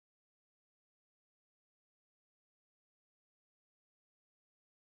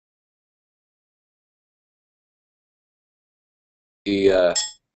the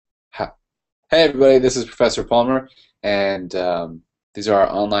Hey everybody, this is Professor Palmer, and these are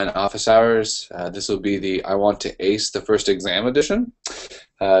our online office hours. This will be the I Want to Ace the First Exam edition,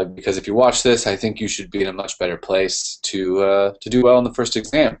 because if you watch this, I think you should be in a much better place to do well in the first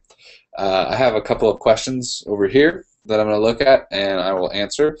exam. I have a couple of questions over here that I'm going to look at, and I will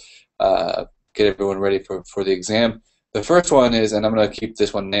answer. Get everyone ready for the exam. The first one is, and I'm going to keep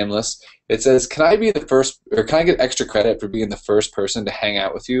this one nameless. It says, "Can I be the first, or can I get extra credit for being the first person to hang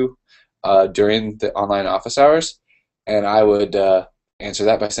out with you during the online office hours?" And I would answer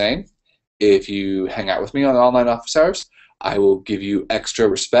that by saying, if you hang out with me on the online office hours, I will give you extra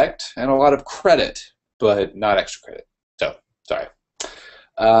respect and a lot of credit, but not extra credit. So, sorry.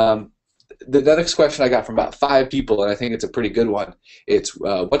 The next question I got from about 5 people, and I think it's a pretty good one. It's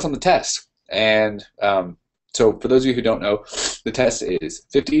what's on the test? And so for those of you who don't know, the test is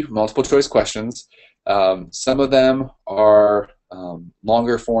 50 multiple choice questions. Some of them are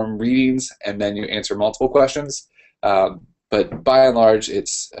longer form readings, and then you answer multiple questions. But by and large,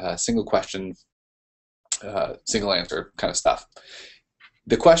 it's single question, single answer kind of stuff.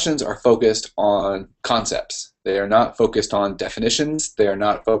 The questions are focused on concepts. They are not focused on definitions. They are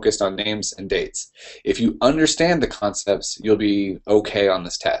not focused on names and dates. If you understand the concepts, you'll be okay on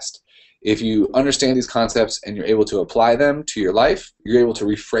this test. If you understand these concepts and you're able to apply them to your life, you're able to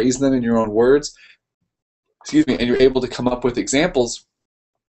rephrase them in your own words, excuse me, and you're able to come up with examples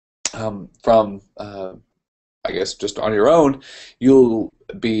from, I guess, just on your own, you'll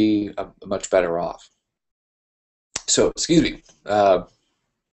be much better off. So, excuse me.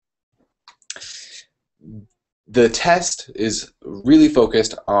 The test is really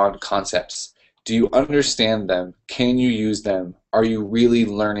focused on concepts. Do you understand them? Can you use them? Are you really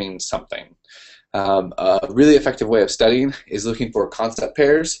learning something? A really effective way of studying is looking for concept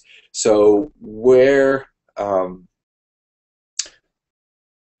pairs. So where,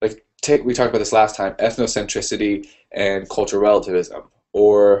 we talked about this last time, ethnocentricity and cultural relativism.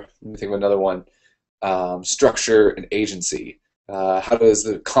 Or, let me think of another one, structure and agency. How does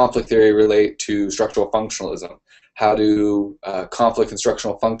the conflict theory relate to structural functionalism? How do conflict and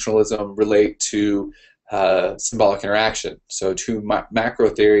structural functionalism relate to symbolic interaction? So two macro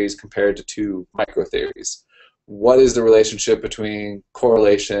theories compared to two micro theories. What is the relationship between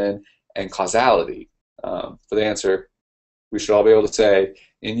correlation and causality? For the answer, we should all be able to say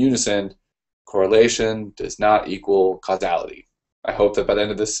in unison, correlation does not equal causality. I hope that by the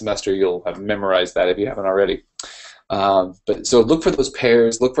end of this semester you'll have memorized that if you haven't already. But so look for those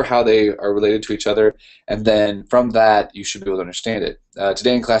pairs, look for how they are related to each other, and then from that you should be able to understand it.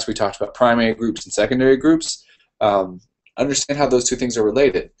 Today in class we talked about primary groups and secondary groups. Understand how those two things are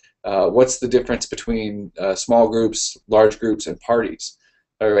related. What's the difference between small groups, large groups, and parties?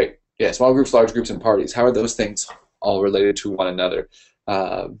 All right, yeah, small groups, large groups, and parties. How are those things all related to one another?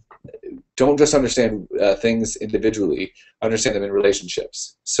 Don't just understand things individually, understand them in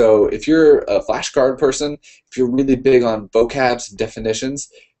relationships. So if you're a flashcard person, if you're really big on vocabs and definitions,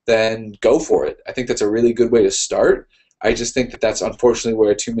 then go for it. I think that's a really good way to start. I just think that that's unfortunately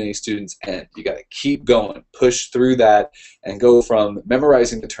where too many students end. You got to keep going, push through that, and go from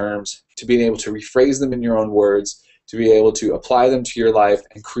memorizing the terms to being able to rephrase them in your own words, to be able to apply them to your life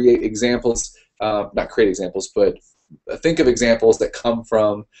and create examples, not create examples, but think of examples that come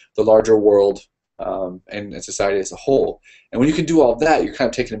from the larger world and society as a whole. And when you can do all of that, you're kind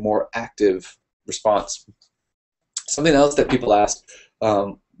of taking a more active response. Something else that people asked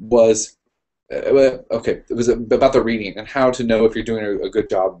was, okay, it was about the reading and how to know if you're doing a good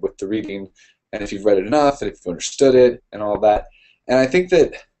job with the reading and if you've read it enough and if you've understood it and all of that. And I think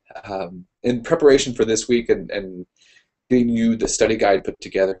that in preparation for this week and getting you the study guide put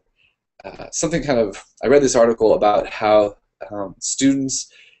together, I read this article about how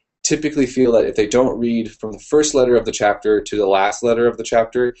students typically feel that if they don't read from the first letter of the chapter to the last letter of the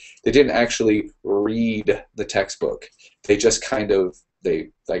chapter, they didn't actually read the textbook. They just kind of,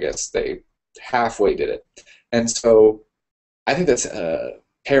 I guess they halfway did it. And so I think that's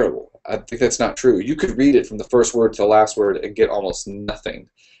terrible. I think that's not true. You could read it from the first word to the last word and get almost nothing.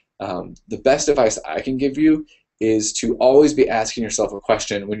 The best advice I can give you is to always be asking yourself a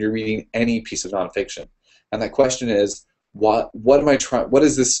question when you're reading any piece of nonfiction. And that question is, what am I trying, what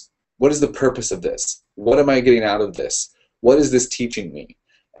is the purpose of this? What am I getting out of this? What is this teaching me?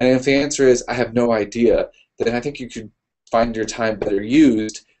 And if the answer is, I have no idea, then I think you could find your time better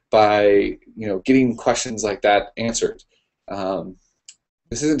used by getting questions like that answered.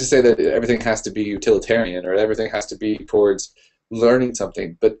 This isn't to say that everything has to be utilitarian or everything has to be towards learning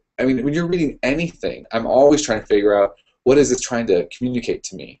something, but I mean, when you're reading anything, I'm always trying to figure out what is this trying to communicate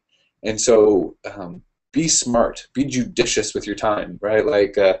to me. And so be smart, be judicious with your time, right?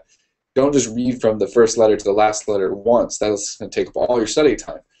 Like, don't just read from the first letter to the last letter once. That's going to take up all your study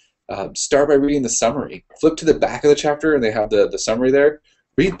time. Start by reading the summary. Flip to the back of the chapter, and they have the summary there.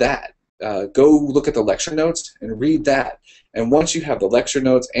 Read that. Go look at the lecture notes and read that. And once you have the lecture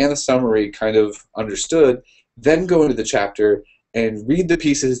notes and the summary kind of understood, then go into the chapter and read the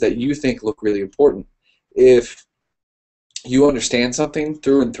pieces that you think look really important. If you understand something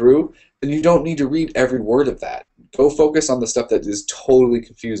through and through, then you don't need to read every word of that. Go focus on the stuff that is totally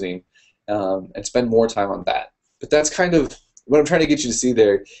confusing, and spend more time on that. But that's kind of what I'm trying to get you to see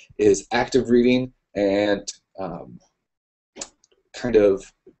there is active reading and kind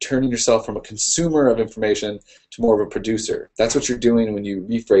of turning yourself from a consumer of information to more of a producer. That's what you're doing when you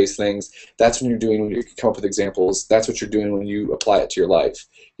rephrase things. That's when you're doing when you come up with examples. That's what you're doing when you apply it to your life.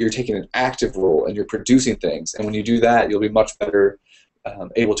 You're taking an active role and you're producing things. And when you do that, you'll be much better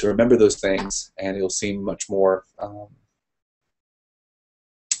able to remember those things, and you'll seem much more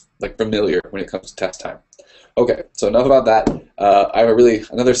like familiar when it comes to test time. Okay, so enough about that. I have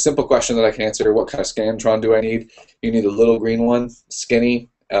another simple question that I can answer. What kind of Scantron do I need? You need a little green one, skinny.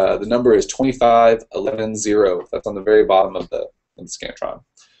 The number is 25110. That's on the very bottom of the Scantron.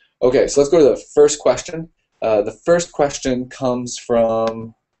 Okay, so let's go to the first question. The first question comes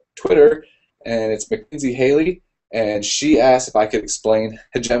from Twitter, and it's Mackenzie Haley, and she asked if I could explain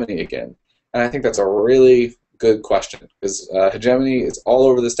hegemony again. And I think that's a really good question, because hegemony is all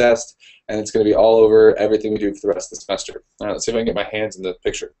over this test, and it's going to be all over everything we do for the rest of the semester. All right, let's see if I can get my hands in the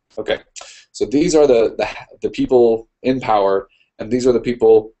picture. Okay, so these are the people in power, and these are the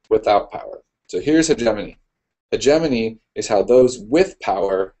people without power. So here's hegemony. Hegemony is how those with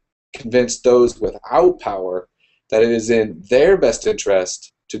power convince those without power that it is in their best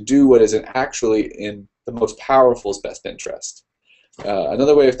interest to do what isn't actually in the most powerful's best interest.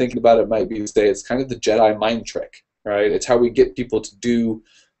 Another way of thinking about it might be to say it's kind of the Jedi mind trick, right? It's how we get people to do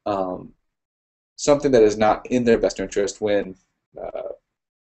something that is not in their best interest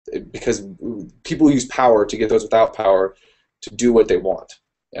because people use power to get those without power to do what they want.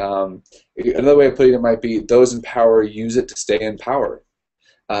 Another way of putting it might be those in power use it to stay in power.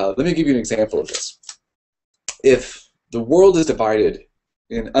 Let me give you an example of this. If the world is divided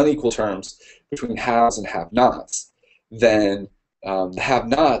in unequal terms between haves and have-nots, then the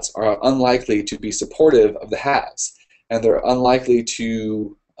have-nots are unlikely to be supportive of the haves, and they're unlikely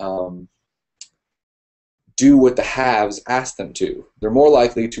to do what the haves ask them to. They're more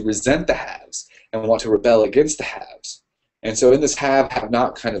likely to resent the haves and want to rebel against the haves. And so in this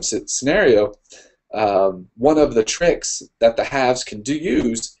have-not kind of scenario, one of the tricks that the haves can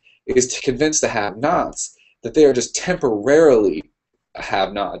use is to convince the have-nots that they are just temporarily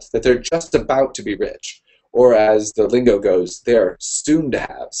have-nots, that they're just about to be rich, or as the lingo goes, they're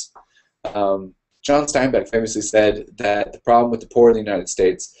soon-to-haves. John Steinbeck famously said that the problem with the poor in the United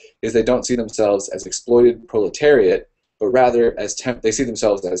States is they don't see themselves as exploited proletariat, but rather as they see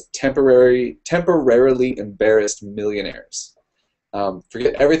themselves as temporarily embarrassed millionaires.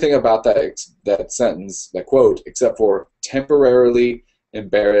 Forget everything about that sentence, that quote, except for temporarily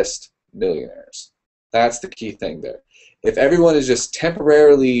embarrassed millionaires. That's the key thing there. If everyone is just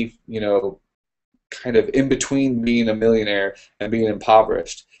temporarily, kind of in between being a millionaire and being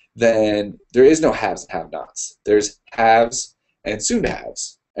impoverished, then there is no haves and have-nots. There's haves and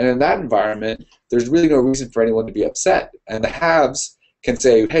soon-to-haves. And in that environment, there's really no reason for anyone to be upset. And the haves can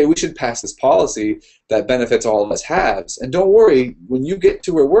say, hey, we should pass this policy that benefits all of us haves. And don't worry, when you get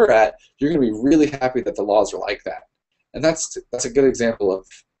to where we're at, you're going to be really happy that the laws are like that. And that's a good example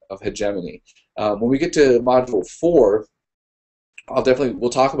of hegemony. When we get to Module 4, we'll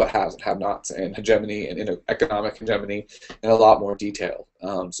talk about haves and have-nots and hegemony and economic hegemony in a lot more detail.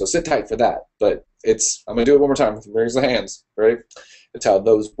 So sit tight for that. But I'm going to do it one more time. Raise the hands, right? It's how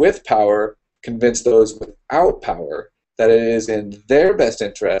those with power convince those without power that it is in their best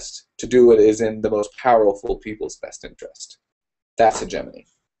interest to do what is in the most powerful people's best interest. That's hegemony.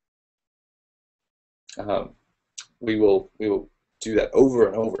 We will do that over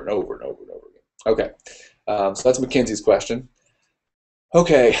and over and over and over and over again. Okay, so that's Mackenzie's question.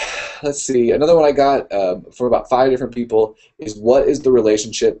 Okay, let's see. Another one I got from about 5 different people is, what is the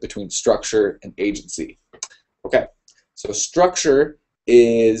relationship between structure and agency? Okay, so structure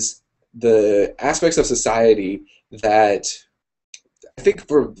is the aspects of society that, I think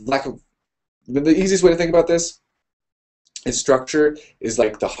for lack of, the easiest way to think about this is structure is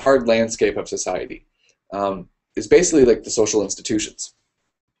like the hard landscape of society. It's basically like the social institutions.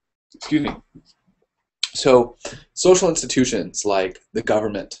 Excuse me. So social institutions like the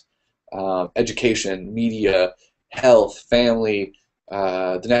government, education, media, health, family,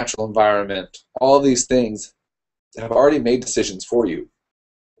 the natural environment, all of these things have already made decisions for you.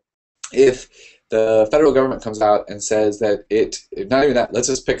 If the federal government comes out and says that not even that, let's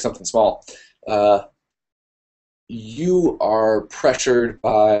just pick something small. Uh, you are pressured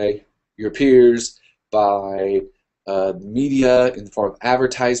by your peers, by media in the form of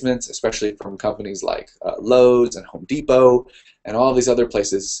advertisements, especially from companies like Lowe's and Home Depot and all these other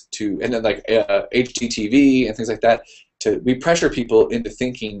places and then like HGTV and things like that. We pressure people into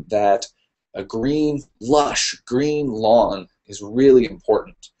thinking that a lush green lawn is really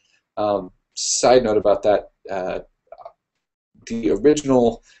important. Side note about that, the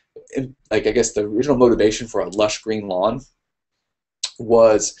original, I guess the original motivation for a lush green lawn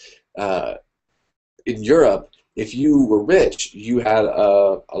was in Europe. If you were rich, you had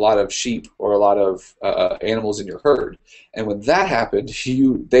a lot of sheep or a lot of animals in your herd, and when that happened,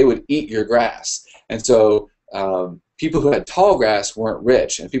 they would eat your grass. And so people who had tall grass weren't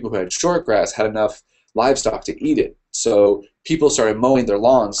rich, and people who had short grass had enough livestock to eat it. So people started mowing their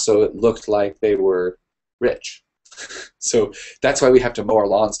lawns so it looked like they were rich. So that's why we have to mow our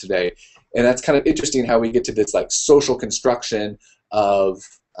lawns today, and that's kind of interesting how we get to this like social construction of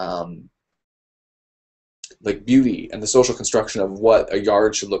like beauty and the social construction of what a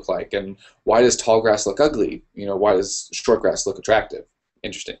yard should look like, and why does tall grass look ugly? Why does short grass look attractive?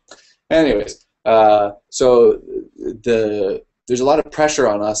 Interesting. Anyways, so there's a lot of pressure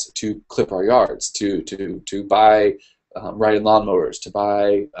on us to clip our yards, to buy riding lawnmowers, to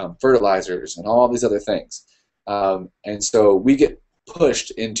buy fertilizers, and all these other things. And so we get pushed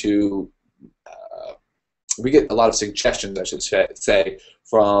into we get a lot of suggestions, I should say,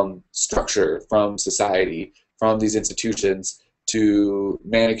 from structure, from society, from these institutions to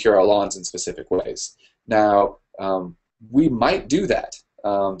manicure our lawns in specific ways. Now, we might do that.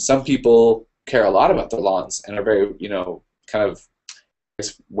 Some people care a lot about their lawns and are very, kind of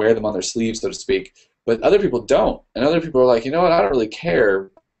wear them on their sleeves, so to speak. But other people don't. And other people are like, you know what, I don't really care.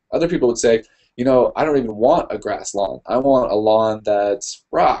 Other people would say, I don't even want a grass lawn. I want a lawn that's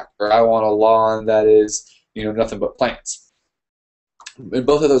rock, or I want a lawn that is, nothing but plants. In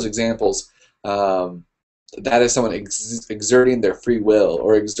both of those examples, that is someone exerting their free will,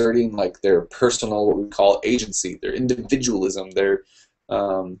 or exerting like their personal, what we call agency, their individualism, their,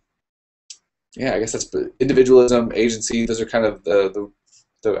 I guess that's individualism, agency. Those are kind of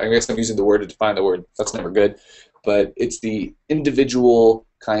I guess I'm using the word to define the word. That's never good, but it's the individual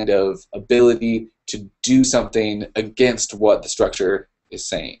kind of ability to do something against what the structure is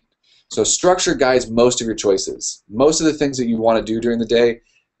saying. So structure guides most of your choices. Most of the things that you want to do during the day,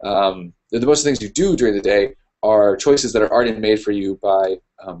 most of the things you do during the day are choices that are already made for you by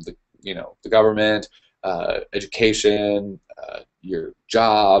the government, education, your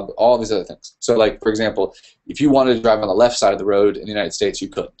job, all these other things. So, like, for example, if you wanted to drive on the left side of the road in the United States, you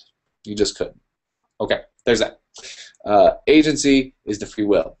couldn't. You just couldn't. Okay, there's that. Agency is the free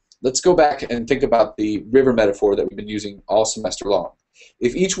will. Let's go back and think about the river metaphor that we've been using all semester long.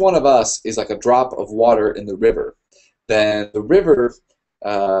 If each one of us is like a drop of water in the river, then the river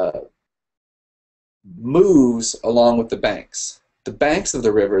moves along with the banks. The banks of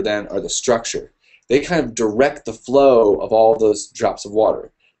the river then are the structure. They kind of direct the flow of all those drops of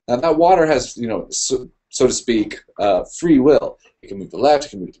water. Now that water has, so to speak, free will. It can move to the left, it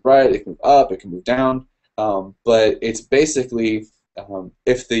can move to the right, it can move up, it can move down. But it's basically,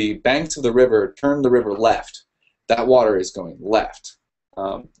 if the banks of the river turn the river left, that water is going left.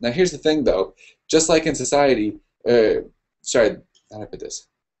 Now here's the thing though, just like in society, sorry, how do I put this?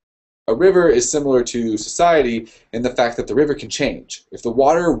 A river is similar to society in the fact that the river can change. If the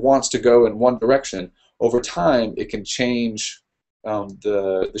water wants to go in one direction, over time it can change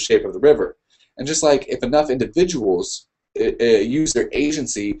the shape of the river. And just like if enough individuals use their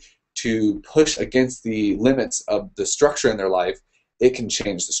agency to push against the limits of the structure in their life, it can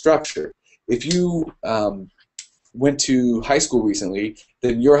change the structure. If you went to high school recently,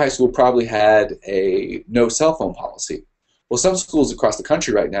 then your high school probably had a no cell phone policy. Well, some schools across the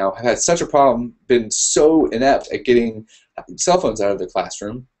country right now have had such a problem, been so inept at getting cell phones out of their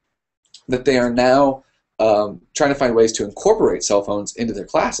classroom, that they are now trying to find ways to incorporate cell phones into their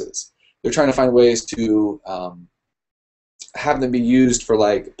classes. They're trying to find ways to have them be used for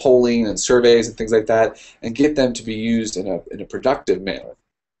like polling and surveys and things like that, and get them to be used in a productive manner.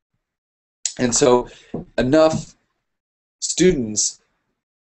 And so enough students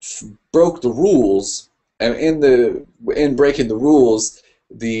broke the rules, and in breaking the rules,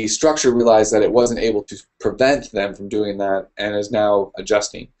 the structure realized that it wasn't able to prevent them from doing that, and is now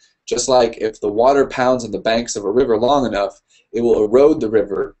adjusting. Just like if the water pounds on the banks of a river long enough, it will erode the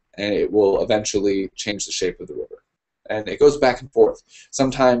river, and it will eventually change the shape of the river. and it goes back and forth.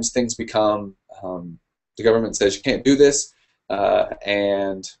 Sometimes things become, the government says you can't do this,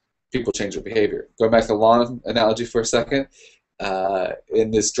 and people change their behavior. Going back to the lawn analogy for a second,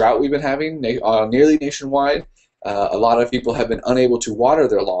 in this drought we've been having nearly nationwide, a lot of people have been unable to water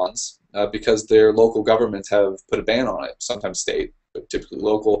their lawns because their local governments have put a ban on it, sometimes state, but typically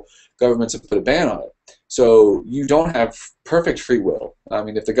local governments have put a ban on it. So you don't have perfect free will. I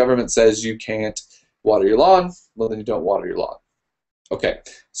mean, if the government says you can't water your lawn, well, then you don't water your lawn. Okay,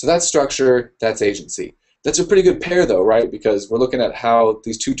 so that's structure, that's agency. That's a pretty good pair, though, right? Because we're looking at how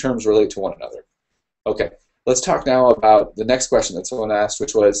these two terms relate to one another. Okay, let's talk now about the next question that someone asked,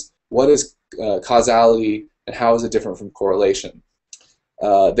 which was, what is causality and how is it different from correlation?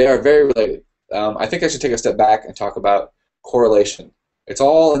 They are very related. I think I should take a step back and talk about correlation. It's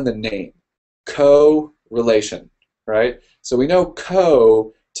all in the name. Correlation, right? So we know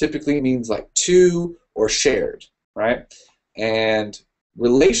co typically means like two or shared, right? And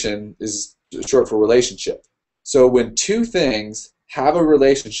relation is short for relationship. So when two things have a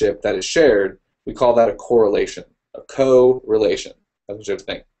relationship that is shared, we call that a correlation, a co-relation. That's what you have to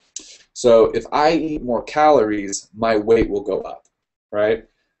think. So if I eat more calories, my weight will go up, right?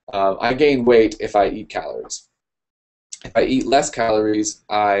 I gain weight if I eat calories. If I eat less calories,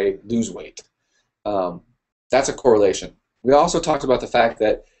 I lose weight. That's a correlation. We also talked about the fact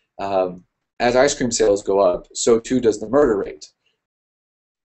that as ice cream sales go up, so too does the murder rate.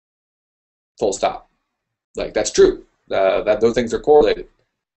 Full stop. Like, that's true. Those things are correlated.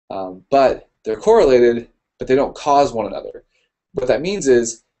 But they're correlated, but they don't cause one another. What that means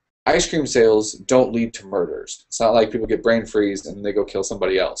is ice cream sales don't lead to murders. It's not like people get brain freeze and they go kill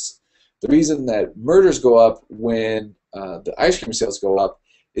somebody else. The reason that murders go up when the ice cream sales go up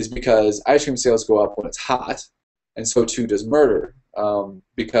is because ice cream sales go up when it's hot, and so too does murder.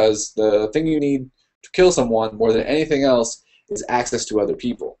 Because the thing you need to kill someone more than anything else is access to other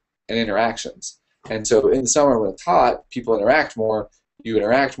people and interactions. And so in the summer when it's hot, people interact more, you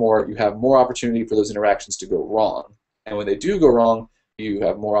have more opportunity for those interactions to go wrong. And when they do go wrong, you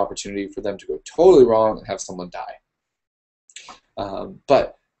have more opportunity for them to go totally wrong and have someone die.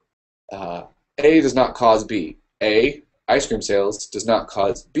 But A does not cause B. A, ice cream sales, does not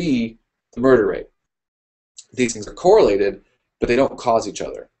cause B, the murder rate. These things are correlated, but they don't cause each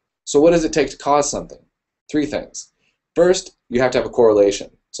other. So what does it take to cause something? Three things. First, you have to have a correlation.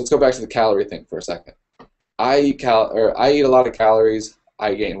 So let's go back to the calorie thing for a second. I eat a lot of calories,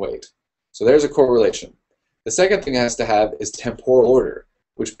 I gain weight. So there's a correlation. The second thing it has to have is temporal order,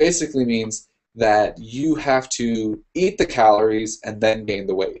 which basically means that you have to eat the calories and then gain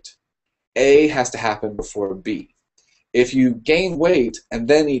the weight. A has to happen before B. If you gain weight and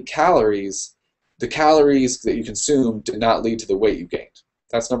then eat calories, the calories that you consumed did not lead to the weight you gained.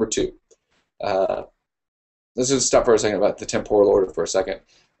 That's number two. Let's just stop for a second about the temporal order for a second.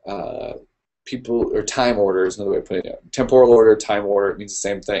 Time order is another way of putting it. Temporal order, time order, it means the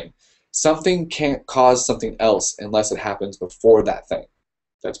same thing. Something can't cause something else unless it happens before that thing.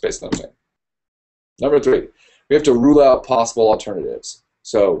 That's basically what I'm saying. Number three, we have to rule out possible alternatives.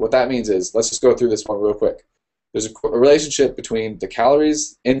 So what that means is, let's just go through this one real quick. There's a relationship between the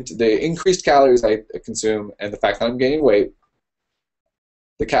calories, the increased calories I consume, and the fact that I'm gaining weight.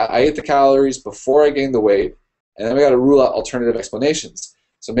 I ate the calories before I gained the weight, and then we got to rule out alternative explanations.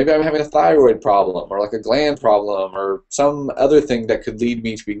 So maybe I'm having a thyroid problem, or like a gland problem, or some other thing that could lead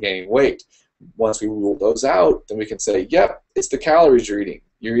me to be gaining weight. Once we rule those out, then we can say, yep, it's the calories you're eating.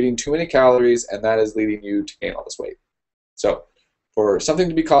 You're eating too many calories, and that is leading you to gain all this weight. So for something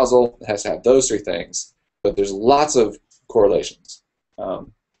to be causal, it has to have those three things. But there's lots of correlations. I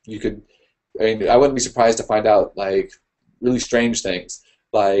wouldn't be surprised to find out like really strange things,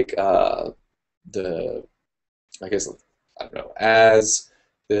 like I don't know, as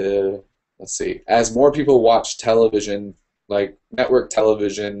more people watch television, like network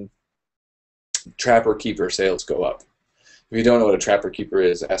television, Trapper Keeper sales go up. If you don't know what a Trapper Keeper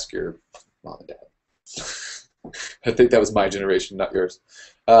is, ask your mom and dad. I think that was my generation, not yours.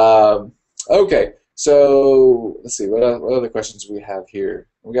 Okay. So let's see, what other questions we have here?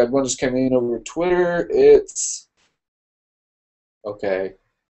 We got one just came in over Twitter. Okay.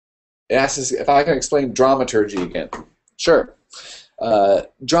 It asks us if I can explain dramaturgy again. Sure.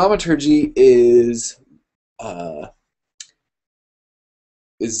 Dramaturgy is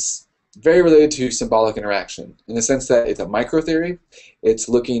very related to symbolic interaction in the sense that it's a micro theory. It's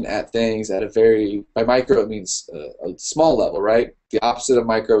looking at things at by micro it means a small level, right? The opposite of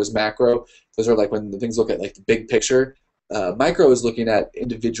micro is macro. Those are like when the things look at like the big picture. Micro is looking at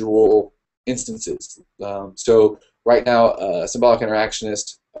individual instances. So right now, a symbolic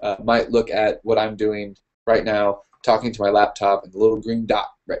interactionist might look at what I'm doing right now talking to my laptop and the little green dot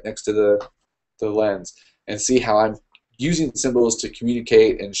right next to the lens, and see how I'm using symbols to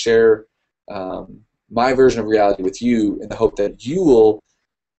communicate and share my version of reality with you, in the hope that you will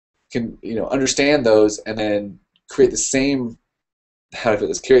understand those and then create the same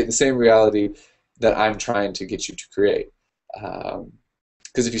create the same reality that I'm trying to get you to create.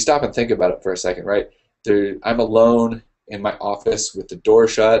 Because if you stop and think about it for a second, right? I'm alone in my office with the door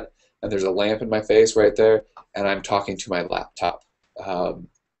shut, and there's a lamp in my face right there, and I'm talking to my laptop.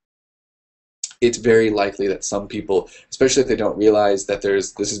 It's very likely that some people, especially if they don't realize that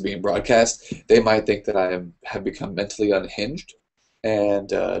this is being broadcast, they might think that I have become mentally unhinged and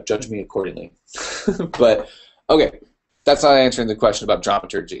judge me accordingly. But okay, that's not answering the question about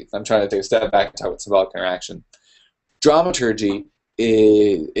dramaturgy. I'm trying to take a step back and talk about symbolic interaction. Dramaturgy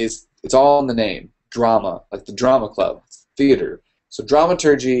is it's all in the name. Drama, like the drama club, theater. So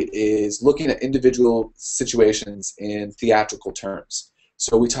dramaturgy is looking at individual situations in theatrical terms.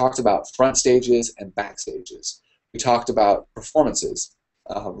 So we talked about front stages and back stages. We talked about performances.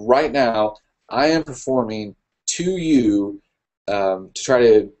 Right now, I am performing to you to try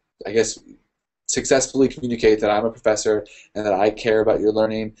to, I guess, successfully communicate that I'm a professor and that I care about your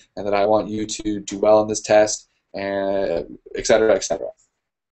learning and that I want you to do well on this test, and et cetera, et cetera.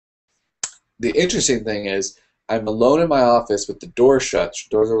 The interesting thing is I'm alone in my office with the door shut.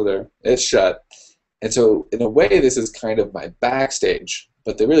 Door's over there. It's shut. And so in a way, this is kind of my backstage.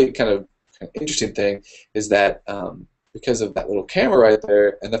 But the really kind of interesting thing is that because of that little camera right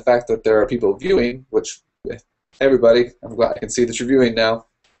there and the fact that there are people viewing, which, everybody, I'm glad I can see that you're viewing now.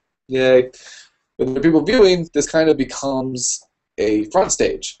 Yay. When there are people viewing, this kind of becomes a front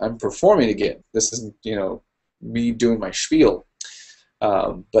stage. I'm performing again. This isn't, me doing my spiel.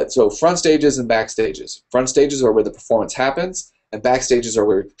 But so front stages and back stages. Front stages are where the performance happens, and back stages are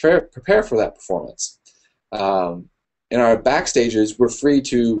where we prepare for that performance. In our back stages, we're free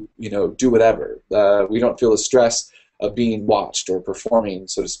to, do whatever. We don't feel the stress of being watched or performing,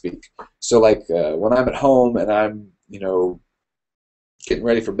 so to speak. So like when I'm at home and I'm, getting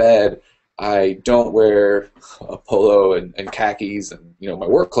ready for bed, I don't wear a polo and khakis and, my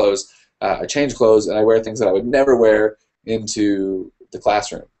work clothes. I change clothes and I wear things that I would never wear into the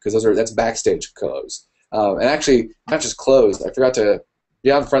classroom, because that's backstage clothes. And actually, not just clothes. I forgot to,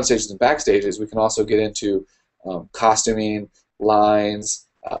 beyond front stages and back stages, we can also get into costuming, lines,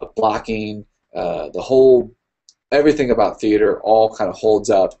 blocking, everything about theater all kind of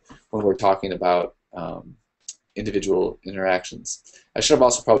holds up when we're talking about individual interactions. I should have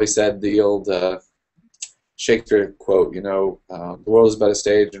also probably said the old Shakespeare quote, the world is but a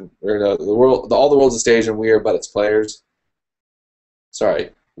stage, all the world's a stage and we are but its players. Sorry,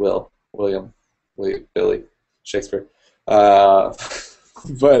 William, Billy, Shakespeare.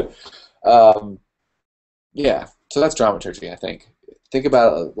 But yeah, so that's dramaturgy, I think. Think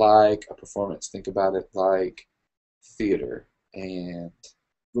about it like a performance. Think about it like theater. And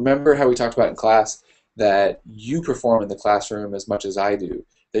remember how we talked about in class that you perform in the classroom as much as I do,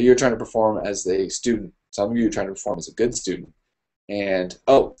 that you're trying to perform as a student. Some of you are trying to perform as a good student. And,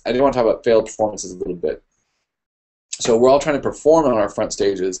 I do want to talk about failed performances a little bit. So we're all trying to perform on our front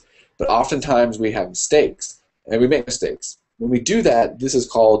stages, but oftentimes we have mistakes, and we make mistakes. When we do that, this is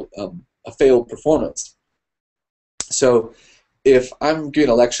called a failed performance. So if I'm giving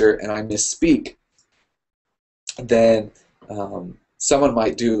a lecture and I misspeak, then someone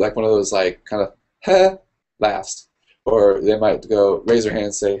might do like one of those like kind of laughs, or they might go raise their hand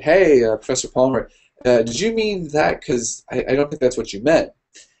and say, "Hey, Professor Palmer, did you mean that? Because I don't think that's what you meant."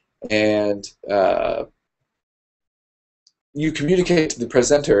 And you communicate to the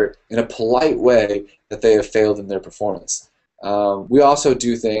presenter in a polite way that they have failed in their performance. We also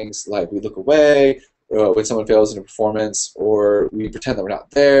do things like we look away when someone fails in a performance, or we pretend that we're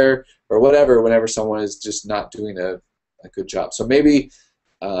not there, or whatever, whenever someone is just not doing a good job. So maybe,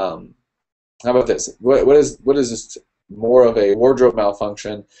 how about this? What is this more of a wardrobe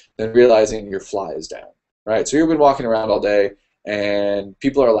malfunction than realizing your fly is down, right? So you've been walking around all day, and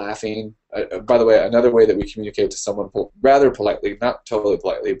people are laughing. By the way, another way that we communicate to someone rather politely, not totally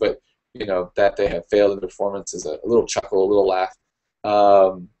politely, but that they have failed in the performance is a little chuckle, a little laugh.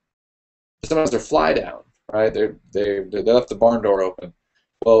 Sometimes they're fly down, right? They left the barn door open.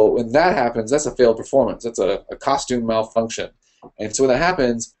 Well, when that happens, that's a failed performance. That's a costume malfunction. And so when that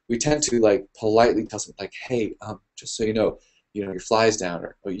happens, we tend to like politely tell someone like, "Hey, just so you know, your fly's down,"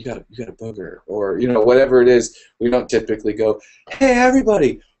 or, "Oh, you got a booger," or whatever it is. We don't typically go, "Hey,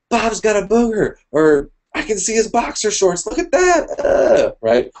 everybody, Bob's got a booger," or "I can see his boxer shorts. Look at that!"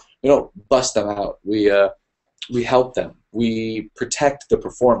 Right? We don't bust them out. We help them. We protect the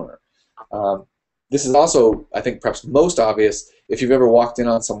performer. This is also, I think, perhaps most obvious if you've ever walked in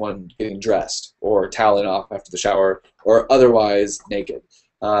on someone getting dressed or toweling off after the shower or otherwise naked.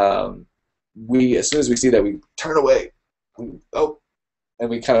 As soon as we see that, we turn away. Oh, and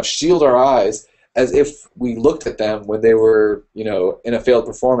we kind of shield our eyes as if we looked at them when they were, in a failed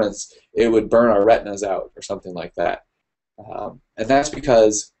performance, it would burn our retinas out or something like that. And that's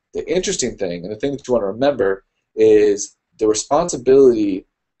because the interesting thing, and the thing that you want to remember, is the responsibility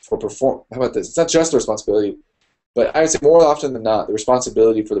for How about this? It's not just the responsibility, but I would say more often than not, the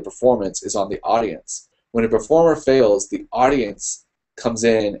responsibility for the performance is on the audience. When a performer fails, the audience comes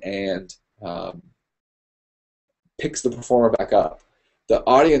in and picks the performer back up. The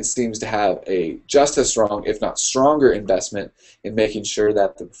audience seems to have a just as strong, if not stronger, investment in making sure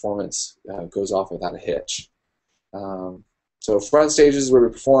that the performance goes off without a hitch. So front stages where we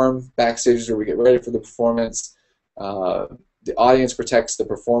perform, back stages where we get ready for the performance. The audience protects the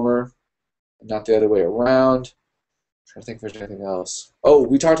performer, not the other way around. I'm trying to think if there's anything else. Oh,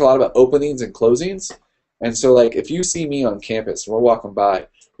 we talked a lot about openings and closings. And so, like, if you see me on campus and we're walking by,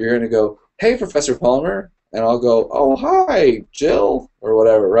 you're going to go, "Hey, Professor Palmer," and I'll go, "Oh, hi, Jill," or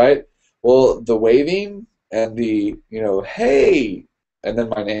whatever, right? Well, the waving and the, "Hey," and then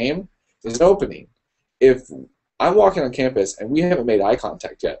my name is an opening. If I'm walking on campus and we haven't made eye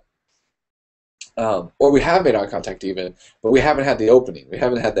contact yet, or we have made eye contact even, but we haven't had the opening, we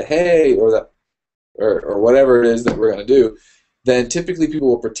haven't had the "hey" or the or whatever it is that we're going to do, then typically people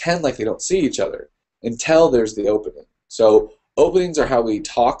will pretend like they don't see each other until there's the opening. So openings are how we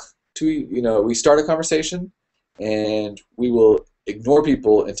talk to, we start a conversation and we will ignore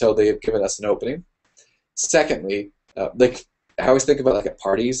people until they have given us an opening. Secondly, like I always think about like at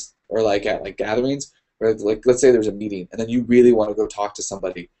parties or like at like gatherings, or like let's say there's a meeting and then you really want to go talk to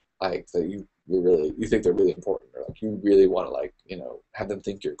somebody like that you think they're really important, or like you really want to like have them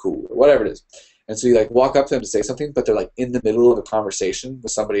think you're cool or whatever it is. And so you like walk up to them to say something, but they're like in the middle of a conversation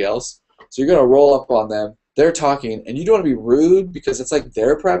with somebody else. So you're gonna roll up on them. They're talking, and you don't want to be rude because it's like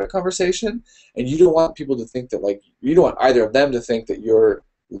their private conversation, and you don't want people to think that like you don't want either of them to think that you're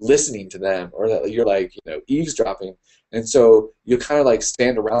listening to them or that you're like eavesdropping. And so you kind of like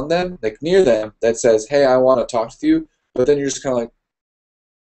stand around them, like near them, that says, "Hey, I want to talk to you," but then you're just kind of like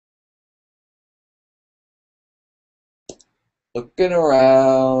looking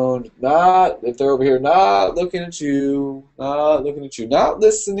around, not if they're over here, not looking at you, not looking at you, not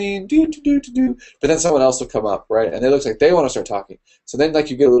listening, do. But then someone else will come up, right? And it looks like they want to start talking. So then, like,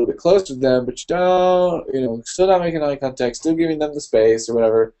 you get a little bit close to them, but you don't, still not making eye contact, still giving them the space or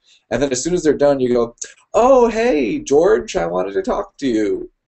whatever. And then as soon as they're done, you go, "Oh, hey, George, I wanted to talk to you,"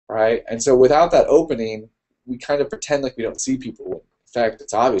 right? And so without that opening, we kind of pretend like we don't see people. In fact,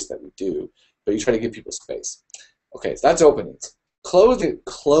 it's obvious that we do, but you try to give people space. Okay, so that's openings.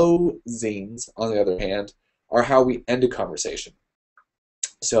 Closings, on the other hand, are how we end a conversation.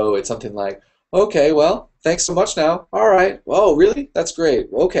 So it's something like, "Okay, well, thanks so much now. All right. Oh, really? That's great.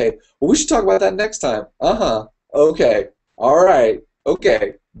 Okay. Well, we should talk about that next time. Uh-huh. Okay. All right.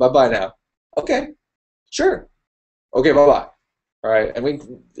 Okay. Bye-bye now. Okay. Sure. Okay, bye-bye." All right.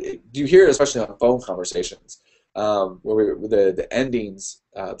 And you hear it especially on phone conversations, where the endings,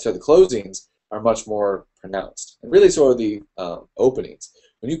 so the closings are much more pronounced. And really so are the openings.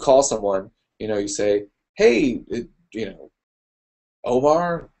 When you call someone, you say, "Hey,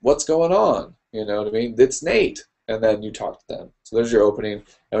 Omar, what's going on?" You know what I mean? "It's Nate." And then you talk to them. So there's your opening.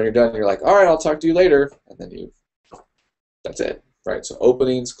 And when you're done, you're like, "All right, I'll talk to you later." And then that's it, right? So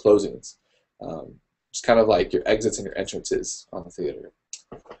openings, closings. It's kind of like your exits and your entrances on the theater.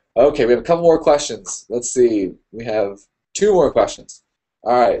 Okay, we have a couple more questions. Let's see. We have 2 more questions.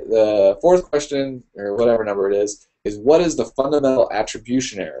 All right, the 4th question, or whatever number it is what is the fundamental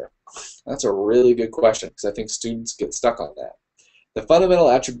attribution error? That's a really good question because I think students get stuck on that. The fundamental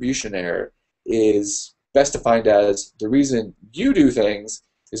attribution error is best defined as the reason you do things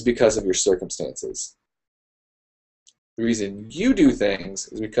is because of your circumstances. The reason you do things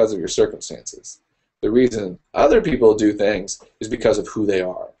is because of your circumstances. The reason other people do things is because of who they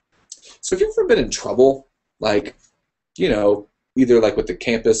are. So if you've ever been in trouble, like, either like with the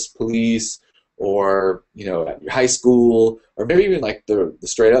campus police or, at your high school, or maybe even like the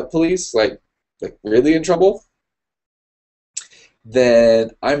straight up police, like really in trouble,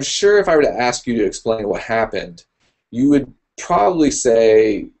 then I'm sure if I were to ask you to explain what happened, you would probably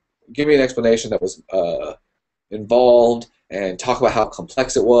say, give me an explanation that was involved and talk about how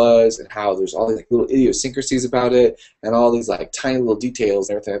complex it was and how there's all these like little idiosyncrasies about it and all these like tiny little details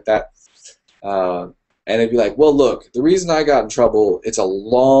and everything like that. And it'd be like, "Well, look, the reason I got in trouble, it's a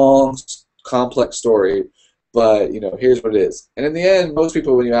long, complex story, but here's what it is. And in the end, most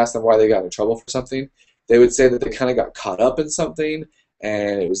people, when you ask them why they got in trouble for something, they would say that they kind of got caught up in something,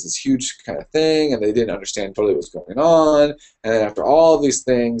 and it was this huge kind of thing, and they didn't understand totally what was going on. And then after all of these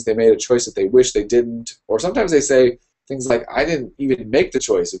things, they made a choice that they wish they didn't. Or sometimes they say things like, I didn't even make the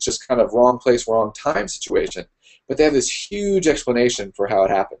choice. It's just kind of wrong place, wrong time situation. But they have this huge explanation for how it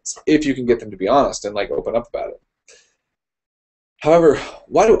happens, if you can get them to be honest and open up about it. However,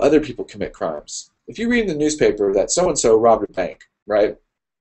 why do other people commit crimes? If you read in the newspaper that so-and-so robbed a bank, right,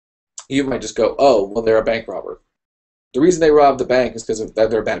 you might just go, oh, well, they're a bank robber. The reason they robbed the bank is because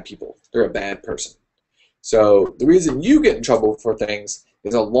they're bad people. They're a bad person. So the reason you get in trouble for things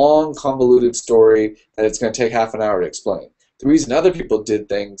is a long, convoluted story that it's going to take half an hour to explain. The reason other people did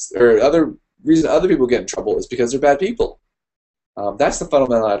things, or reason other people get in trouble is because they're bad people. That's the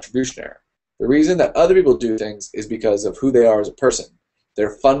fundamental attribution error. The reason that other people do things is because of who they are as a person. Their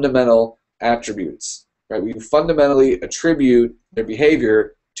fundamental attributes. Right? We fundamentally attribute their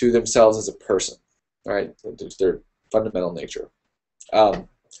behavior to themselves as a person. Right? Their fundamental nature. The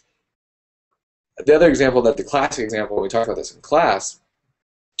other example, the classic example when we talked about this in class,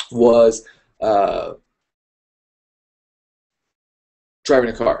 was driving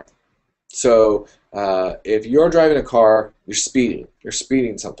a car. So if you're driving a car, you're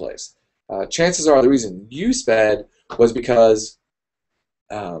speeding someplace. Chances are the reason you sped was because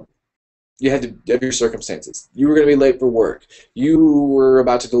you had to have your circumstances. You were going to be late for work. You were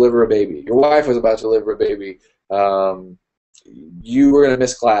about to deliver a baby. Your wife was about to deliver a baby. You were going to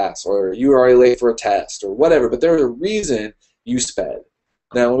miss class, or you were already late for a test, or whatever. But there was a reason you sped.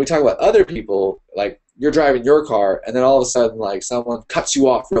 Now, when we talk about other people, like you're driving your car, and then all of a sudden, someone cuts you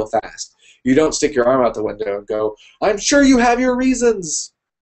off real fast. You don't stick your arm out the window and go, "I'm sure you have your reasons."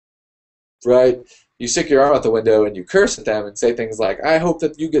 Right? You stick your arm out the window and you curse at them and say things like, "I hope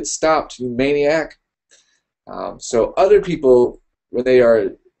that you get stopped, you maniac." So other people,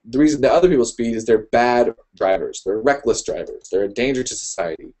 the reason that other people speed is they're bad drivers. They're reckless drivers. They're a danger to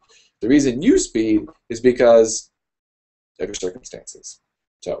society. The reason you speed is because of your circumstances.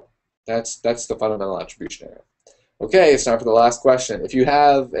 So that's the fundamental attribution error. Okay, it's time for the last question. If you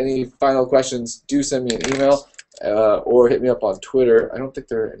have any final questions, do send me an email or hit me up on Twitter. I don't think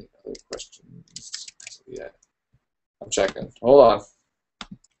there are any other questions yet. I'm checking. Hold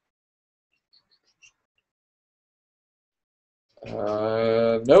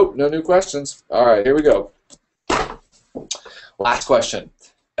on. Nope, no new questions. All right, here we go. Last question.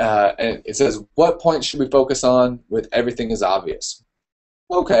 And it says, what point should we focus on with everything is obvious?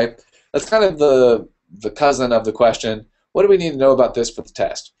 Okay, that's kind of the cousin of the question, what do we need to know about this for the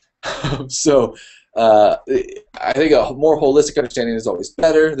test? So I think a more holistic understanding is always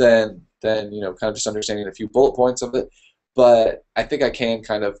better than kind of just understanding a few bullet points of it. But I think I can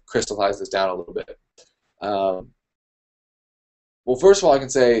kind of crystallize this down a little bit. Well, first of all, I can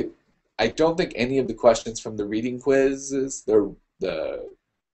say I don't think any of the questions from the reading quizzes, the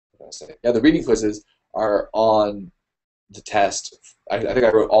reading quizzes are on the test. I think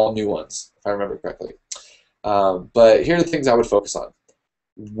I wrote all new ones, if I remember correctly. But here are the things I would focus on.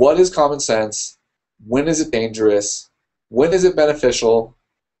 What is common sense? When is it dangerous? When is it beneficial?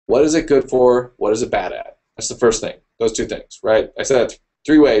 What is it good for? What is it bad at? That's the first thing. Those two things, right? I said that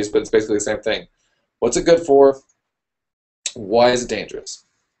 3 ways, but it's basically the same thing. What's it good for? Why is it dangerous?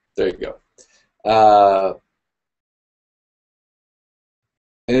 There you go.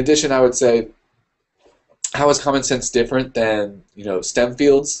 In addition, I would say, how is common sense different than STEM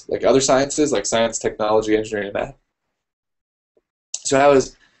fields, like other sciences, like science, technology, engineering, and math? So how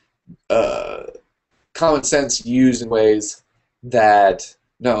is common sense used in ways that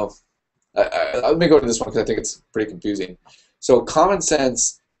let me go to this one because I think it's pretty confusing. So common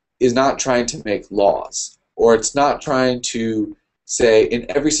sense is not trying to make laws, or it's not trying to say in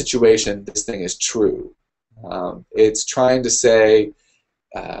every situation this thing is true. It's trying to say,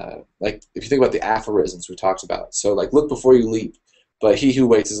 like if you think about the aphorisms we talked about, so like look before you leap, but he who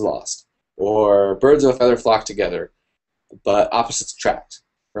waits is lost, or birds of a feather flock together, but opposites attract,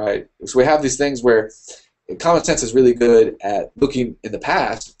 right? So we have these things where common sense is really good at looking in the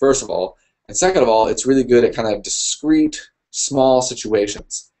past, first of all, and second of all, it's really good at kind of discrete, small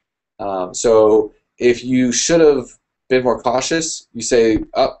situations. So if you should have been more cautious, you say,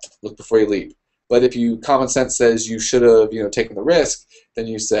 look before you leap. But if common sense says you should have, taken the risk, then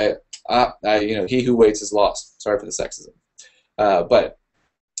you say, he who waits is lost. Sorry for the sexism.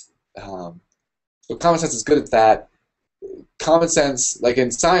 So common sense is good at that. Common sense, like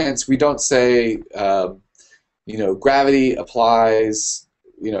in science, we don't say, gravity applies,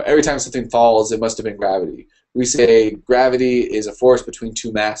 every time something falls, it must have been gravity. we say gravity is a force between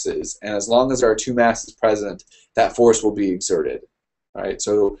two masses, and as long as there are two masses present, that force will be exerted. All right,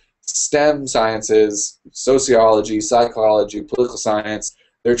 so STEM sciences, sociology, psychology, political science,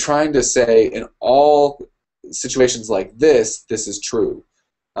 they're trying to say in all situations like this is true.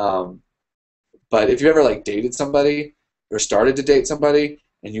 But if you ever like dated somebody or started to date somebody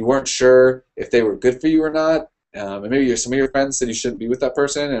and you weren't sure if they were good for you or not, and maybe some of your friends said you shouldn't be with that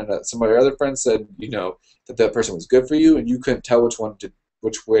person, and some of your other friends said that person was good for you, and you couldn't tell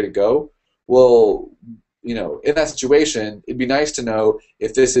which way to go. Well, in that situation, it'd be nice to know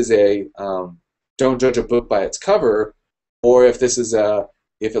if this is a don't judge a book by its cover, or if this is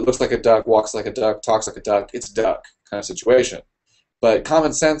if it looks like a duck, walks like a duck, talks like a duck, it's a duck kind of situation. But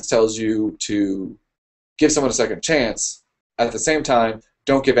common sense tells you to give someone a second chance. At the same time,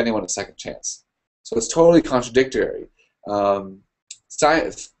 don't give anyone a second chance. So it's totally contradictory. Findings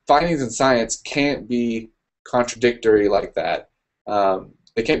in science can't be contradictory like that.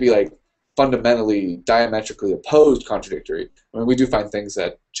 They can't be like fundamentally, diametrically opposed contradictory. I mean, we do find things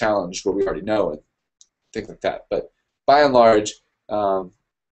that challenge what we already know and things like that. But by and large, common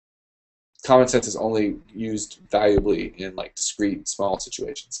sense is only used valuably in like discrete, small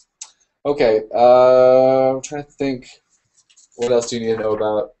situations. Okay, I'm trying to think. What else do you need to know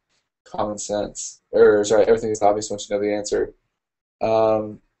about common sense? Or sorry, everything is obvious once you know the answer.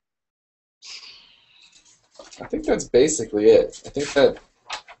 I think that's basically it. I think that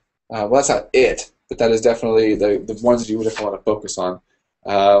well, that's not it, but that is definitely the ones that you would want to focus on.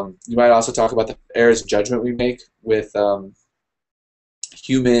 You might also talk about the errors of judgment we make with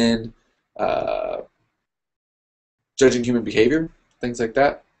judging human behavior, things like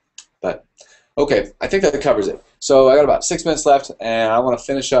that. But okay, I think that covers it. So I got about 6 minutes left, and I want to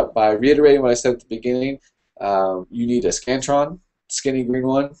finish up by reiterating what I said at the beginning. You need a Scantron, skinny green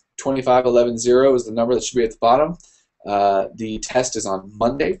one. 25110 is the number that should be at the bottom. The test is on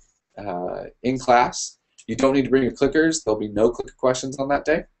Monday in class. You don't need to bring your clickers. There'll be no clicker questions on that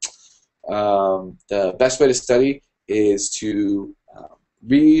day. The best way to study is to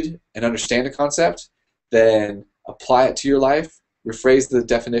read and understand a concept, then apply it to your life, rephrase the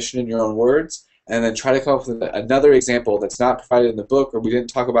definition in your own words, and then try to come up with another example that's not provided in the book or we didn't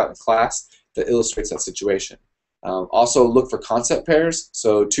talk about in class that illustrates that situation. Also look for concept pairs,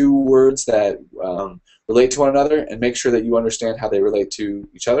 so two words that relate to one another, and make sure that you understand how they relate to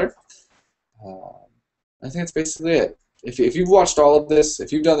each other. I think that's basically it. If you've watched all of this,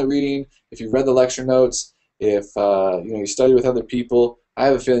 if you've done the reading, if you've read the lecture notes, if you study with other people, I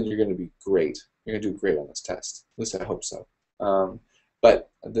have a feeling you're going to be great. You're going to do great on this test. At least I hope so.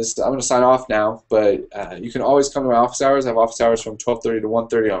 But I'm going to sign off now. But you can always come to my office hours. I have office hours from 12:30 to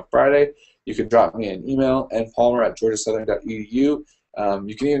 1:30 on Friday. You can drop me an email, npalmer@georgiasouthern.edu.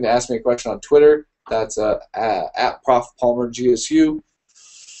 You can even ask me a question on Twitter. That's at Prof. Palmer GSU.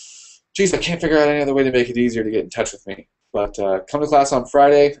 Geez, I can't figure out any other way to make it easier to get in touch with me. But come to class on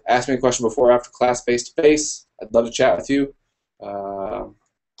Friday. Ask me a question before or after class face-to-face. I'd love to chat with you.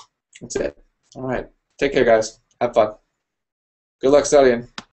 That's it. All right. Take care, guys. Have fun. Good luck studying.